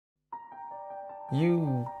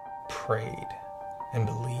You prayed and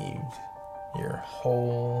believed your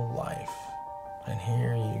whole life, and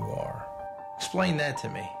here you are. Explain that to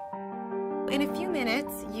me. In a few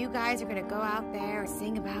minutes, you guys are going to go out there and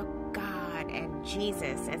sing about God and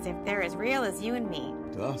Jesus as if they're as real as you and me.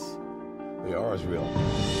 To us, they are as real.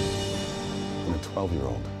 When a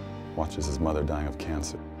 12-year-old watches his mother dying of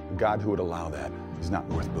cancer, a God who would allow that is not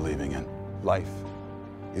worth believing in. Life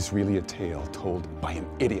is really a tale told by an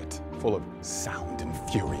idiot, full of sound and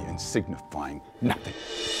fury and signifying nothing.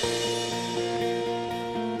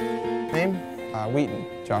 Name?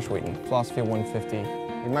 Wheaton, Josh Wheaton, Philosophy 150.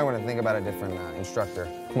 You might want to think about a different instructor.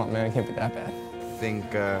 Come on, man, it can't be that bad. Think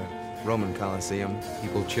Roman Coliseum,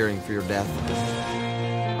 people cheering for your death.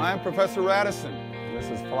 I'm Professor Radisson. This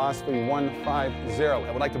is Philosophy 150.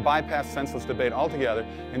 I would like to bypass senseless debate altogether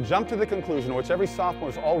and jump to the conclusion, which every sophomore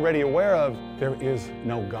is already aware of: there is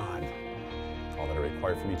no God. All that I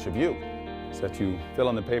require from each of you is that you fill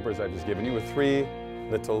in the papers I've just given you with 3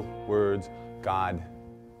 little words: God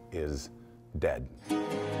is dead.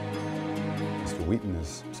 Mr. Wheaton,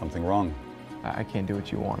 is something wrong? I can't do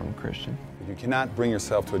what you want. I'm a Christian. If you cannot bring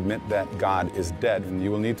yourself to admit that God is dead, then you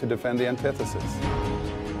will need to defend the antithesis.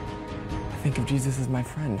 I think of Jesus as my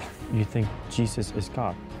friend. You think Jesus is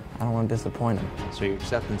God? I don't want to disappoint him. So your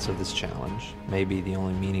acceptance of this challenge may be the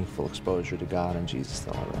only meaningful exposure to God and Jesus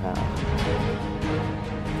they'll ever have.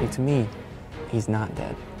 I think to me, he's not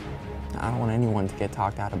dead. I don't want anyone to get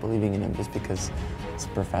talked out of believing in him just because this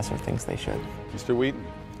professor thinks they should. Mr. Wheaton,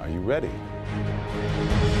 are you ready?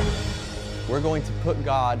 We're going to put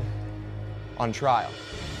God on trial.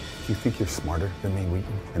 Do you think you're smarter than me,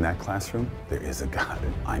 Wheaton? In that classroom, there is a God,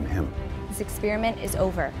 and I'm him. This experiment is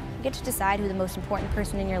over. You get to decide who the most important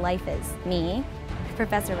person in your life is. Me,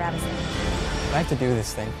 Professor Radisson. I have to do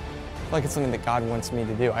this thing. I feel like it's something that God wants me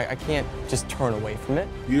to do. I can't just turn away from it.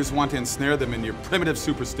 You just want to ensnare them in your primitive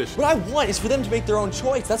superstition. What I want is for them to make their own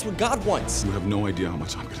choice. That's what God wants. You have no idea how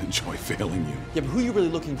much I'm going to enjoy failing you. Yeah, but who are you really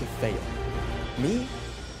looking to fail? Me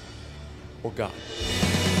or God?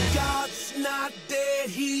 God's not dead,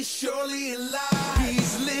 he's surely alive.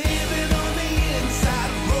 He's living on the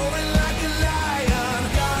inside, roaring like a lion.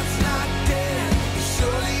 God's not dead, he's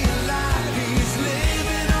surely alive. He's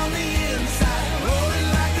living on the inside, roaring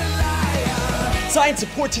like a lion. Science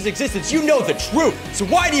supports his existence. You know the truth. So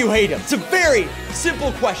why do you hate him? It's a very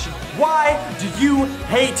simple question. Why do you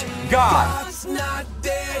hate God? God's not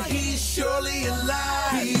dead, he's surely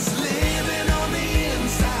alive. He's living